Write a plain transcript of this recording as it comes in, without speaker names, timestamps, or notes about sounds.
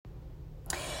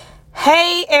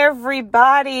Hey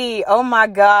everybody. Oh my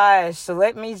gosh.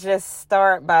 Let me just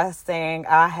start by saying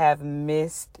I have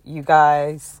missed you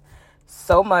guys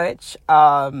so much.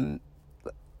 Okay,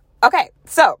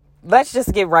 so let's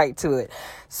just get right to it.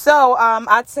 So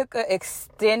I took an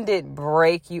extended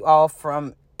break, you all,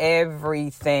 from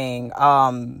everything.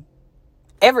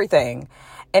 Everything.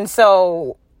 And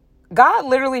so God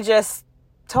literally just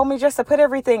told me just to put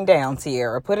everything down,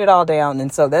 Tierra, put it all down.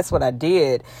 And so that's what I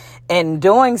did. And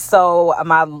doing so,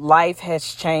 my life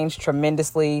has changed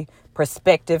tremendously.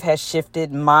 Perspective has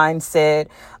shifted, mindset.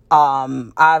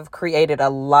 I've created a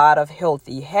lot of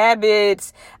healthy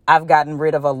habits. I've gotten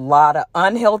rid of a lot of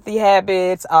unhealthy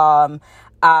habits. I've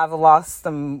lost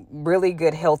some really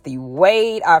good healthy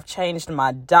weight. I've changed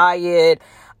my diet.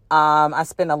 I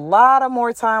spend a lot of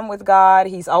more time with God.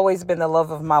 He's always been the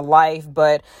love of my life.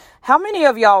 But how many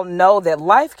of y'all know that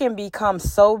life can become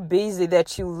so busy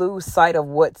that you lose sight of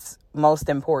what's most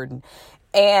important?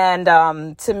 And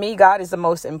to me, God is the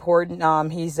most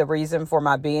important. He's the reason for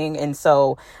my being. And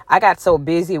so I got so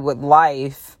busy with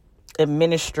life and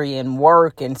ministry and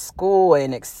work and school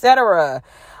and etc.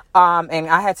 And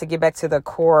I had to get back to the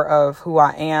core of who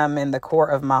I am, and the core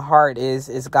of my heart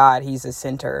is God. He's the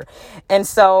center. And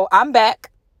so I'm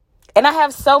back, and I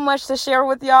have so much to share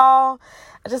with y'all.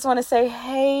 I just want to say,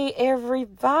 hey,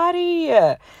 everybody.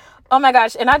 Oh my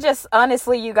gosh. And I just,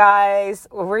 honestly, you guys,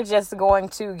 we're just going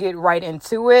to get right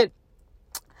into it.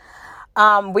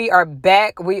 We are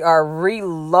back. We are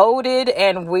reloaded,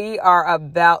 and we are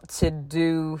about to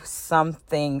do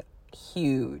something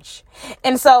huge.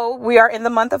 And so we are in the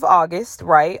month of August,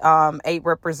 right? 8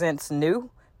 represents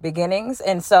new beginnings.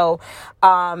 And so,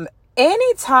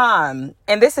 anytime,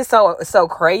 and this is so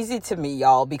crazy to me,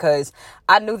 y'all, because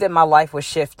I knew that my life was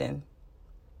shifting.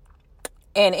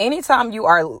 And anytime you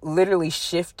are literally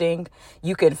shifting,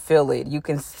 you can feel it. You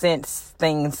can sense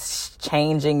things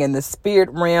changing in the spirit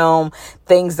realm.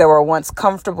 Things that were once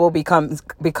comfortable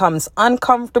becomes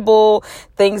uncomfortable.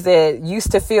 Things that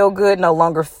used to feel good no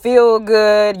longer feel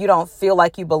good. You don't feel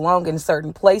like you belong in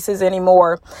certain places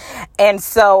anymore. And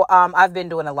so I've been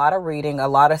doing a lot of reading, a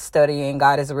lot of studying.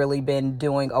 God has really been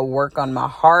doing a work on my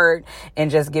heart and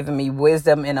just giving me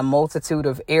wisdom in a multitude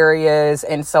of areas.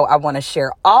 And so I want to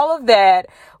share all of that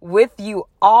with you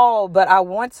all, but I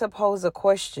want to pose a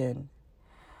question.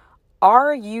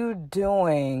 Are you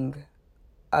doing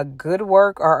a good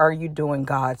work, or are you doing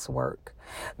God's work?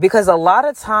 Because a lot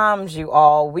of times, you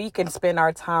all, we can spend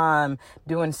our time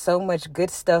doing so much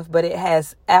good stuff, but it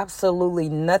has absolutely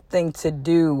nothing to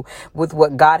do with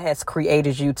what God has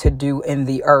created you to do in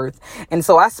the earth. And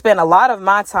so I spend a lot of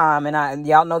my time, and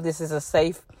y'all know this is a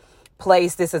safe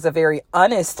place. This is a very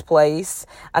honest place.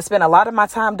 I spent a lot of my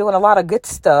time doing a lot of good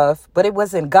stuff, but it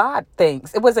wasn't God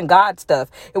things. It wasn't God stuff.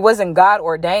 It wasn't God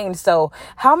ordained. So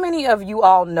how many of you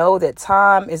all know that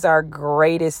time is our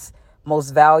greatest, most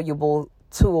valuable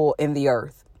tool in the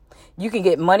earth? You can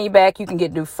get money back. You can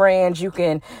get new friends. You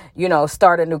can,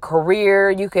 start a new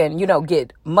career. You can,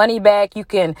 get money back. You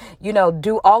can,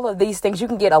 do all of these things. You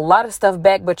can get a lot of stuff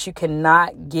back, but you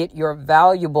cannot get your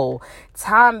valuable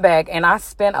time back. And I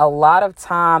spent a lot of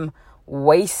time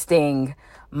wasting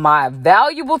my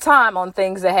valuable time on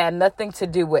things that had nothing to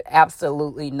do with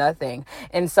absolutely nothing.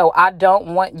 And so I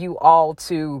don't want you all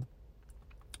to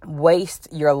waste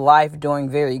your life doing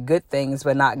very good things,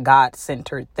 but not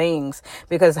God-centered things.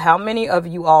 Because how many of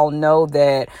you all know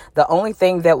that the only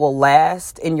thing that will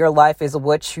last in your life is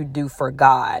what you do for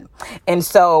God? And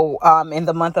so in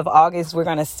the month of August, we're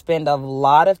going to spend a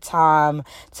lot of time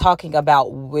talking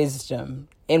about wisdom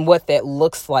and what that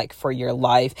looks like for your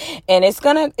life. And it's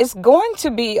going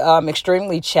to be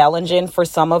extremely challenging for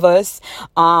some of us.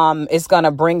 It's going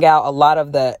to bring out a lot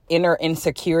of the inner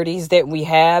insecurities that we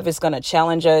have. It's going to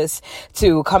challenge us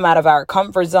to come out of our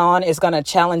comfort zone. It's going to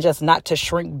challenge us not to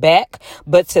shrink back,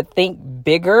 but to think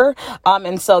bigger.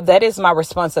 And so that is my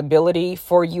responsibility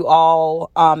for you all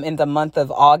in the month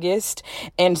of August.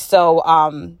 And so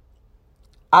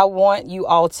I want you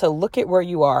all to look at where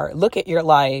you are, look at your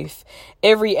life,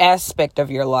 every aspect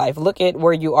of your life. Look at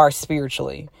where you are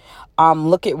spiritually.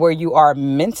 Look at where you are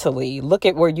mentally. Look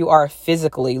at where you are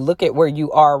physically. Look at where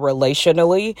you are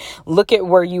relationally. Look at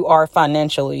where you are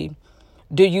financially.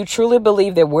 Do you truly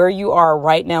believe that where you are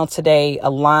right now today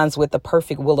aligns with the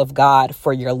perfect will of God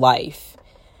for your life?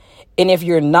 And if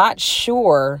you're not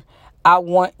sure, I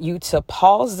want you to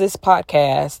pause this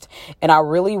podcast, and I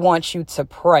really want you to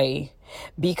pray.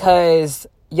 Because,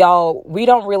 y'all, we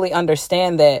don't really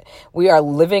understand that we are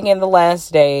living in the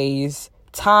last days.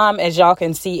 Time, as y'all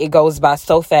can see, it goes by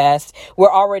so fast.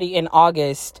 We're already in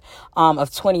August of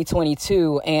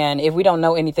 2022. And if we don't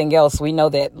know anything else, we know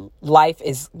that life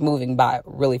is moving by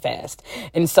really fast.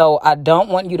 And so I don't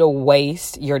want you to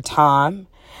waste your time.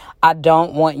 I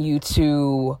don't want you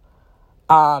to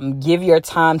give your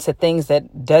time to things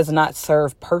that does not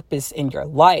serve purpose in your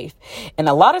life. And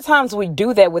a lot of times we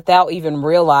do that without even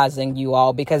realizing, you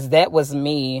all, because that was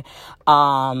me.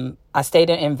 I stayed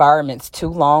in environments too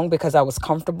long because I was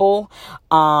comfortable.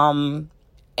 And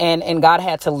God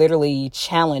had to literally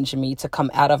challenge me to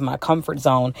come out of my comfort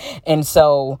zone. And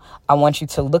so I want you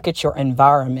to look at your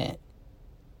environment.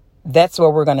 That's where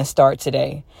we're going to start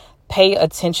today. Pay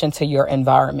attention to your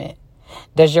environment.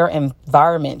 Does your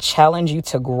environment challenge you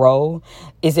to grow?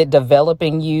 Is it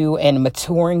developing you and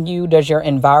maturing you? Does your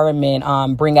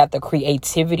environment bring out the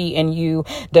creativity in you?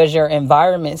 Does your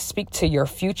environment speak to your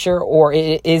future, or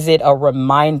is it a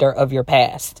reminder of your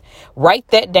past? Write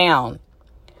that down.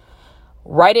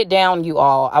 Write it down, you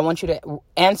all. I want you to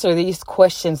answer these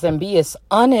questions and be as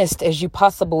honest as you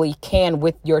possibly can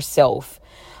with yourself.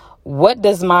 What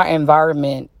does my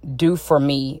environment do for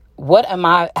me?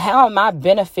 How am I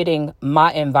benefiting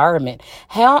my environment?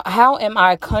 How am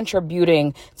I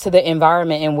contributing to the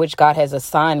environment in which God has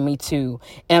assigned me to?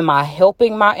 Am I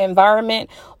helping my environment,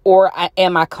 or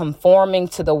am I conforming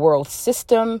to the world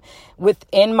system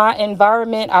within my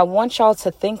environment? I want y'all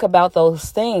to think about those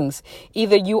things.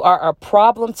 Either you are a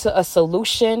problem to a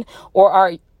solution,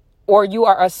 or you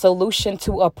are a solution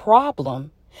to a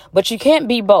problem. But you can't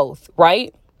be both,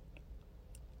 right?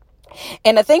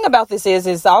 And the thing about this is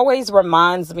it always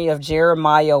reminds me of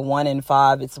Jeremiah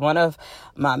 1:5. It's one of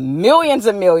my millions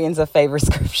and millions of favorite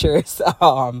scriptures.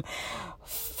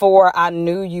 For I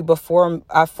knew you before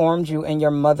I formed you in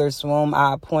your mother's womb.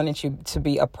 I appointed you to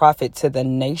be a prophet to the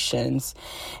nations.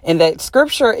 And that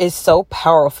scripture is so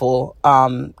powerful,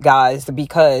 guys,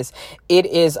 because it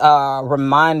is a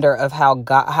reminder of how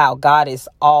God is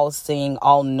all seeing,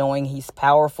 all knowing. He's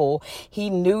powerful. He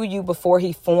knew you before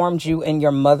he formed you in your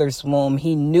mother's womb.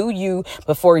 He knew you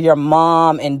before your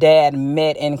mom and dad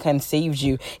met and conceived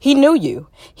you. He knew you.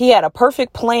 He had a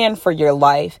perfect plan for your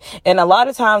life. And a lot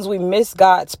of times we miss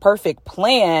God's perfect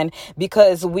plan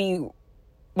because we're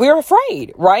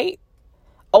afraid, right?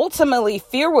 Ultimately,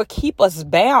 fear will keep us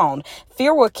bound.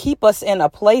 Fear will keep us in a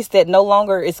place that no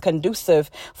longer is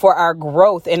conducive for our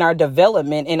growth and our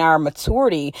development and our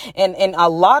maturity. And a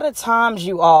lot of times,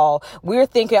 you all, we're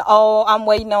thinking, oh, I'm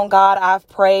waiting on God. I've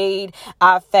prayed,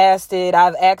 I've fasted,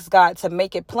 I've asked God to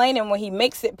make it plain. And when he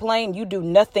makes it plain, you do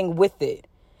nothing with it.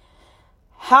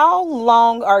 How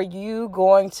long are you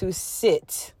going to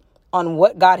sit on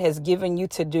what God has given you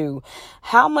to do?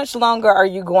 How much longer are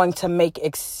you going to make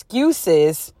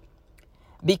excuses?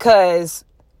 Because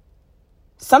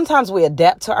sometimes we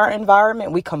adapt to our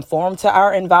environment, we conform to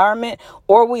our environment,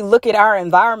 or we look at our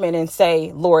environment and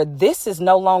say, Lord, this is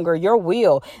no longer your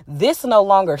will. This no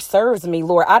longer serves me.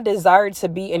 Lord, I desire to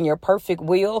be in your perfect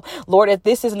will. Lord, if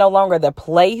this is no longer the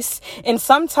place. And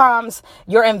sometimes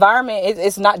your environment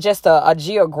is not just a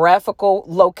geographical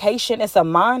location, it's a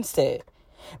mindset.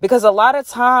 Because a lot of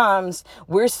times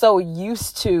we're so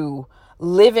used to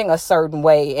living a certain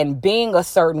way and being a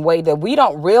certain way that we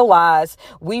don't realize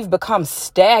we've become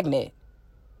stagnant.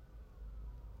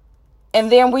 And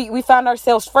then we find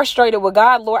ourselves frustrated with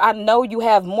God. Lord, I know you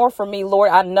have more for me. Lord,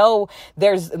 I know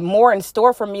there's more in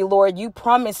store for me. Lord, you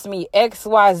promised me X,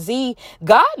 Y, Z.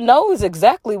 God knows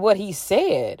exactly what he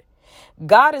said.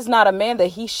 God is not a man that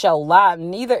he shall lie,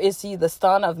 neither is he the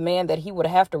son of man that he would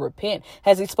have to repent.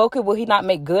 Has he spoken? Will he not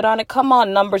make good on it? Come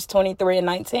on, Numbers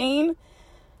 23:19.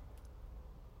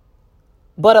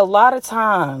 But a lot of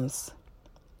times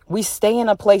we stay in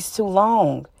a place too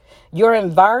long. Your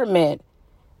environment,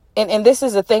 and this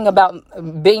is the thing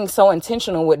about being so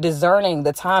intentional with discerning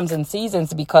the times and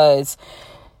seasons, because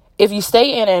if you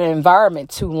stay in an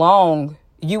environment too long,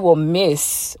 you will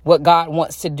miss what God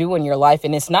wants to do in your life.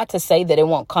 And it's not to say that it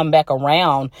won't come back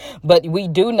around, but we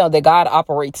do know that God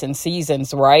operates in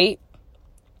seasons, right?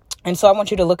 And so I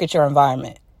want you to look at your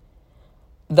environment,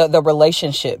 the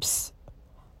relationships,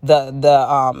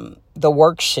 the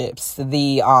workshops,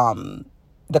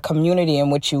 the community in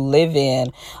which you live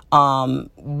in.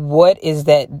 What is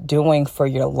that doing for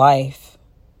your life?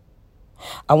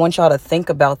 I want y'all to think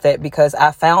about that, because I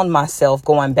found myself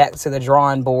going back to the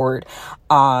drawing board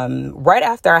right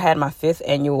after I had my 5th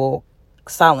annual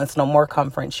Silence No More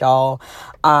conference, y'all.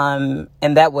 And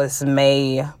that was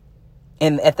May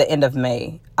at the end of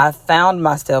May, I found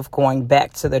myself going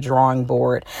back to the drawing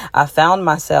board. I found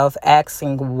myself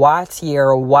asking, why,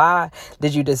 Tiara, why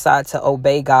did you decide to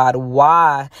obey God?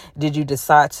 Why did you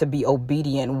decide to be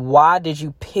obedient? Why did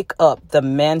you pick up the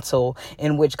mantle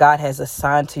in which God has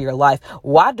assigned to your life?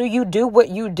 Why do you do what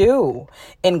you do?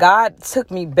 And God took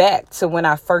me back to when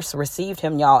I first received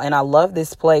him, y'all. And I love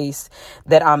this place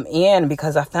that I'm in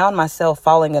because I found myself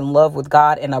falling in love with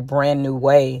God in a brand new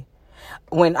way.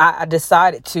 When I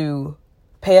decided to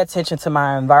pay attention to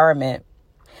my environment,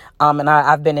 and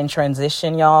I've been in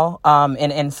transition, y'all,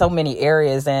 in so many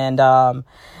areas. And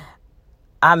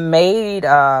I made,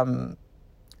 I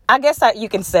guess you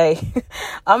can say,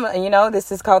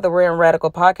 this is called the Real and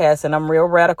Radical Podcast, and I'm real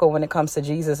radical when it comes to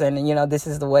Jesus. And, this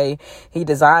is the way he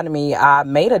designed me. I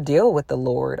made a deal with the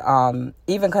Lord,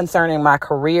 even concerning my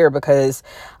career, because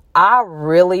I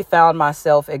really found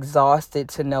myself exhausted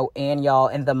to no end, y'all,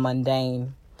 in the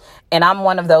mundane. And I'm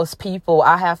one of those people.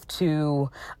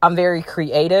 I'm very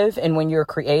creative. And when you're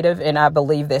creative, and I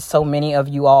believe that so many of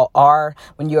you all are,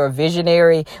 when you're a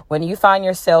visionary, when you find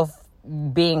yourself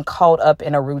being caught up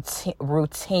in a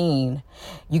routine,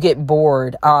 you get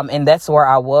bored. And that's where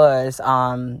I was.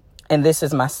 And this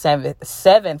is my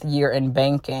seventh year in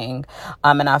banking.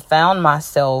 And I found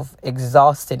myself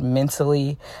exhausted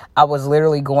mentally. I was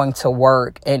literally going to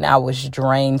work and I was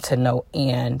drained to no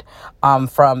end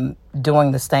from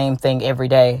doing the same thing every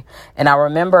day. And I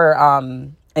remember,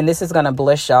 and this is going to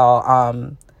bless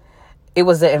y'all, it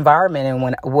was the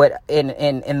environment, and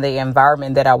in the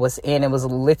environment that I was in, it was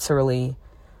literally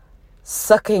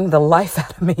sucking the life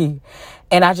out of me.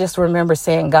 And I just remember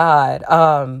saying, God,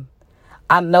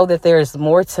 I know that there's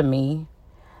more to me,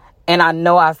 and I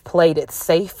know I've played it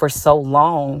safe for so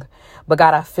long, but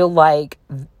God, I feel like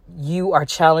you are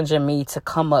challenging me to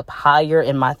come up higher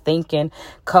in my thinking,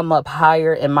 come up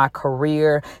higher in my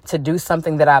career, to do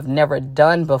something that I've never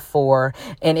done before.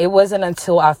 And it wasn't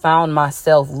until I found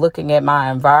myself looking at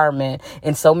my environment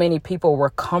and so many people were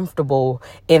comfortable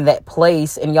in that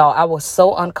place. And y'all, I was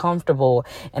so uncomfortable.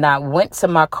 And I went to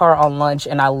my car on lunch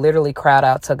and I literally cried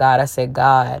out to God. I said,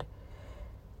 God,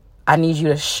 I need you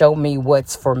to show me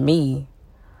what's for me.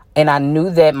 And I knew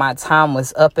that my time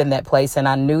was up in that place. And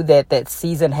I knew that that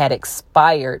season had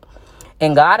expired.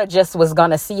 And God just was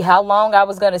going to see how long I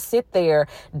was going to sit there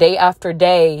day after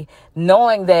day,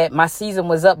 knowing that my season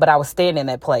was up, but I was staying in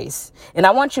that place. And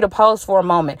I want you to pause for a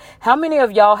moment. How many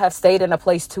of y'all have stayed in a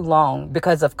place too long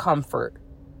because of comfort?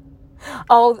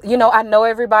 Oh, I know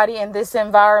everybody in this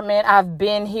environment. I've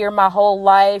been here my whole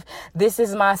life. This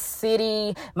is my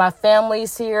city. My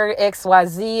family's here.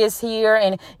 XYZ is here.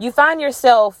 And you find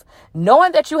yourself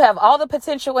knowing that you have all the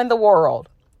potential in the world,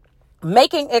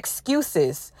 making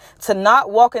excuses to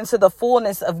not walk into the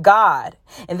fullness of God.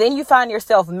 And then you find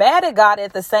yourself mad at God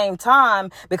at the same time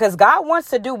because God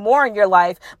wants to do more in your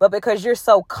life, but because you're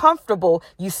so comfortable,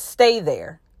 you stay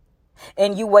there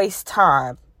and you waste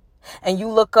time. And you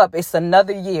look up, it's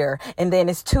another year, and then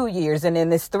it's 2 years, and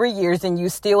then it's 3 years, and you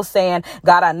still saying,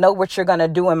 God, I know what you're going to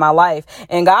do in my life.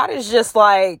 And God is just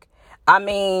like, I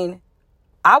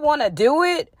want to do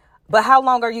it, but how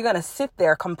long are you going to sit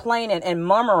there complaining and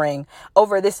murmuring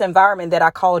over this environment that I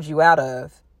called you out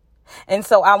of? And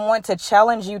so I want to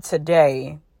challenge you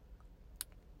today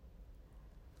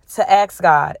to ask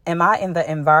God, am I in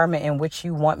the environment in which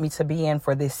you want me to be in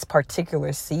for this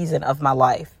particular season of my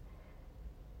life?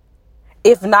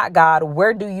 If not, God,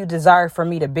 where do you desire for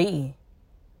me to be?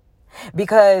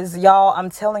 Because y'all,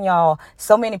 I'm telling y'all,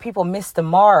 so many people miss the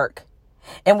mark.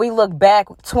 And we look back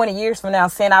 20 years from now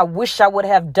saying, I wish I would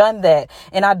have done that.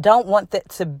 And I don't want that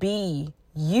to be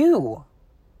you.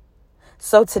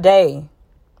 So today,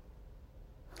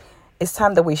 it's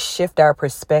time that we shift our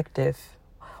perspective.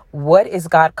 What is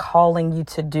God calling you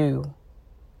to do?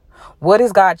 What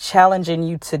is God challenging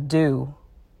you to do?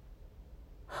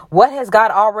 What has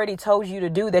God already told you to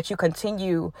do that you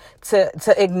continue to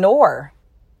ignore?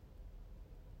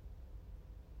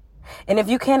 And if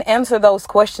you can't answer those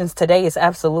questions today, it's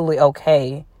absolutely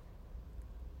okay.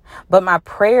 But my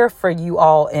prayer for you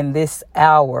all in this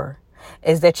hour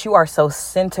is that you are so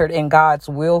centered in God's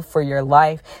will for your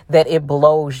life that it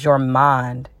blows your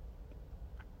mind.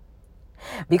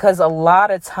 Because a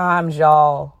lot of times,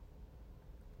 y'all,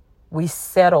 we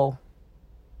settle.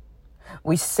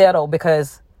 We settle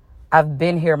because I've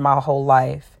been here my whole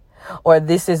life. Or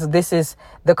this is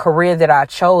the career that I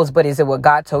chose, but is it what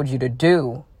God told you to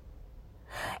do?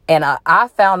 And I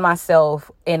found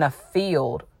myself in a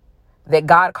field that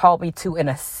God called me to in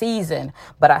a season,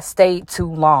 but I stayed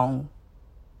too long.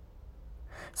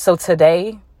 So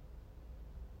today,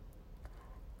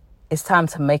 it's time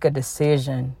to make a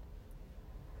decision.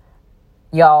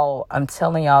 Y'all, I'm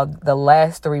telling y'all, the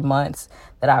last 3 months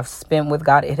that I've spent with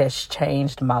God, it has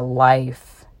changed my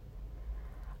life.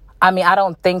 I mean, I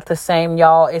don't think the same,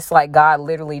 y'all. It's like God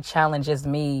literally challenges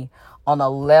me on a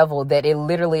level that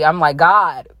I'm like,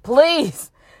 God,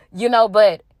 please,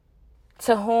 but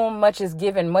to whom much is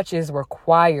given, much is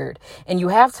required. And you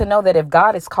have to know that if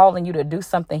God is calling you to do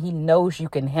something, he knows you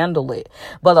can handle it.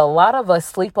 But a lot of us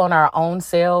sleep on our own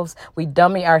selves. We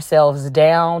dummy ourselves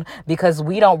down because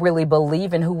we don't really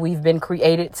believe in who we've been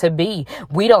created to be.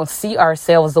 We don't see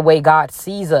ourselves the way God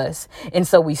sees us. And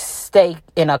so we stay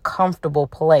in a comfortable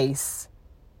place.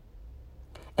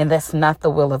 And that's not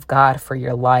the will of God for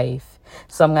your life.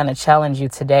 So I'm going to challenge you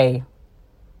today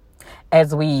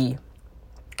as we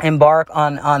embark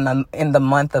in the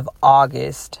month of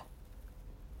August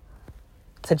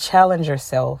to challenge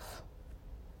yourself.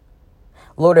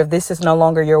 Lord, if this is no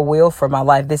longer your will for my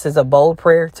life, this is a bold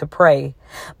prayer to pray.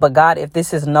 But God, if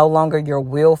this is no longer your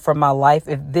will for my life,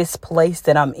 if this place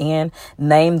that I'm in,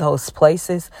 name those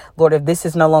places. Lord, if this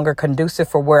is no longer conducive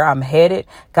for where I'm headed,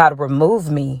 God, remove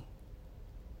me.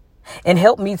 And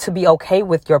help me to be okay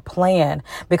with your plan,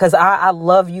 because I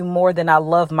love you more than I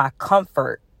love my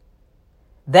comfort.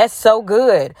 That's so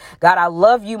good. God, I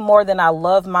love you more than I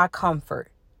love my comfort.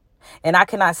 And I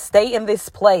cannot stay in this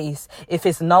place if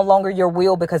it's no longer your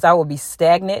will, because I will be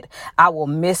stagnant. I will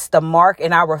miss the mark,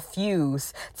 and I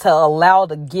refuse to allow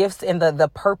the gifts and the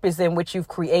purpose in which you've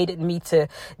created me to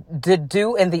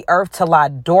do in the earth to lie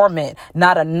dormant.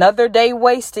 Not another day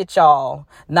wasted, y'all.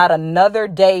 Not another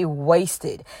day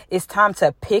wasted. It's time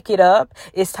to pick it up.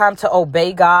 It's time to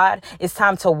obey God. It's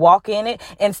time to walk in it.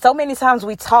 And so many times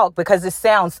we talk because it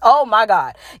sounds, oh my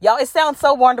God, y'all, it sounds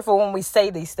so wonderful when we say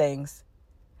these things.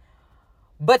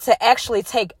 But to actually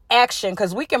take action,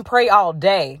 because we can pray all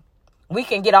day. We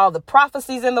can get all the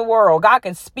prophecies in the world. God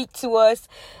can speak to us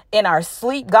in our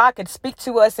sleep. God can speak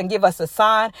to us and give us a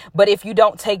sign. But if you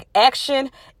don't take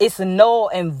action, it's null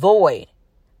and void.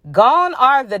 Gone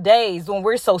are the days when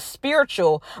we're so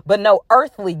spiritual, but no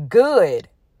earthly good.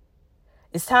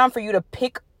 It's time for you to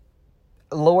pick,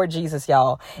 Lord Jesus,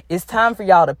 y'all. It's time for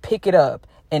y'all to pick it up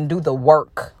and do the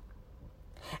work.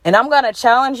 And I'm going to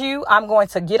challenge you. I'm going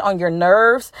to get on your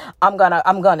nerves. I'm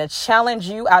going to challenge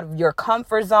you out of your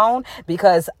comfort zone,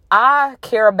 because I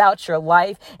care about your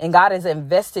life, and God has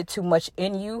invested too much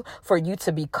in you for you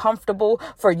to be comfortable,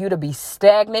 for you to be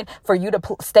stagnant, for you to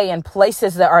stay in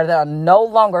places that are no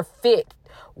longer fit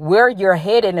where you're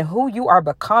headed and who you are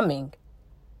becoming.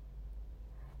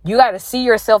 You got to see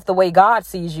yourself the way God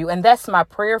sees you. And that's my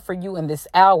prayer for you in this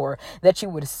hour, that you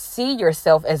would see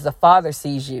yourself as the Father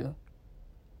sees you.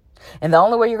 And the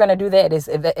only way you're going to do that is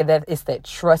that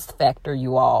trust factor,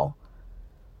 you all.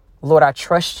 Lord, I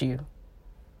trust you.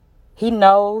 He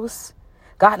knows.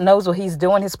 God knows what he's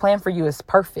doing. His plan for you is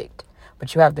perfect,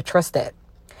 but you have to trust that.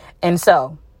 And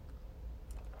so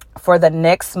for the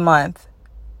next month,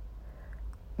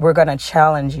 we're going to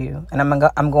challenge you. And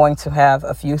I'm going to have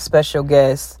a few special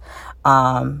guests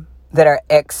that are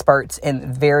experts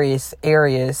in various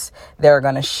areas. They're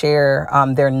going to share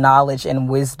their knowledge and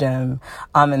wisdom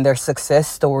and their success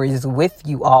stories with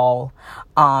you all.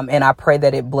 And I pray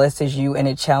that it blesses you and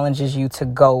it challenges you to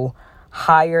go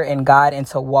higher in God and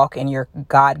to walk in your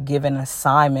God-given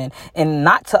assignment, and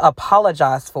not to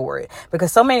apologize for it,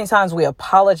 because so many times we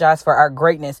apologize for our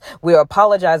greatness. We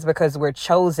apologize because we're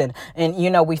chosen, and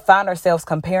we find ourselves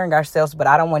comparing ourselves. But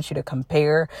I don't want you to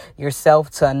compare yourself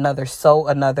to another soul,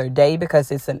 another day,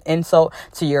 because it's an insult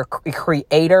to your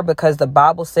creator, because the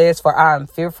Bible says, for I am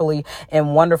fearfully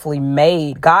and wonderfully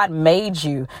made. God made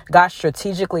you. God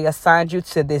strategically assigned you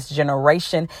to this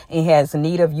generation, and he has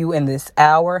need of you in this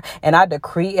hour. And I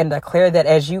decree and declare that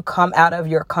as you come out of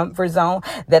your comfort zone,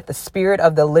 that the Spirit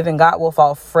of the living God will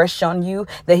fall fresh on you,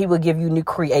 that he will give you new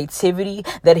creativity,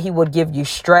 that he would give you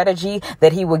strategy,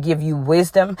 that he will give you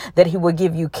wisdom, that he will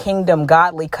give you kingdom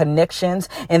godly connections,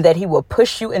 and that he will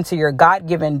push you into your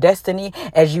God-given destiny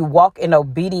as you walk in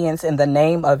obedience in the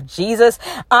name of Jesus.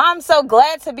 I'm so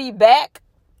glad to be back.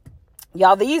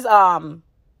 Y'all, these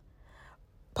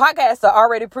podcasts are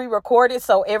already pre-recorded,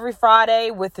 so every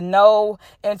Friday with no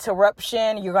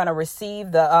interruption, you're going to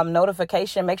receive the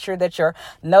notification. Make sure that your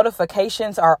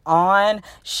notifications are on.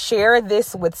 Share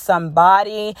this with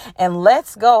somebody, and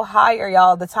let's go higher,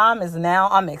 y'all. The time is now.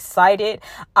 I'm excited.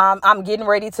 I'm getting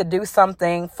ready to do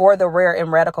something for the Rare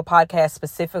and Radical podcast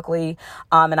specifically,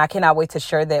 and I cannot wait to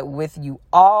share that with you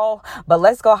all. But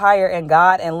let's go higher in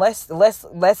God, and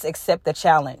let's accept the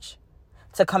challenge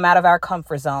to come out of our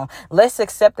comfort zone. Let's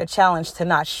accept the challenge to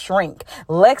not shrink.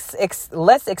 Let's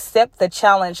accept the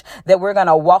challenge that we're going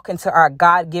to walk into our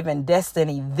God-given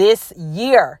destiny this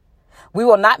year. We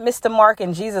will not miss the mark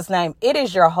in Jesus' name. It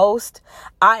is your host.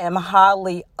 I am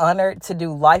highly honored to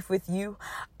do life with you.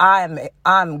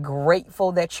 I'm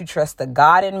grateful that you trust the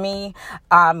God in me.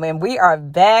 And we are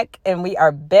back and we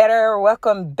are better.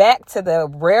 Welcome back to the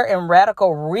Rare and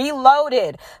Radical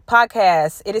Reloaded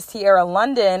podcast. It is Tiara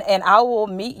London, and I will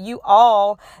meet you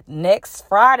all next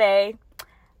Friday.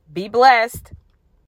 Be blessed.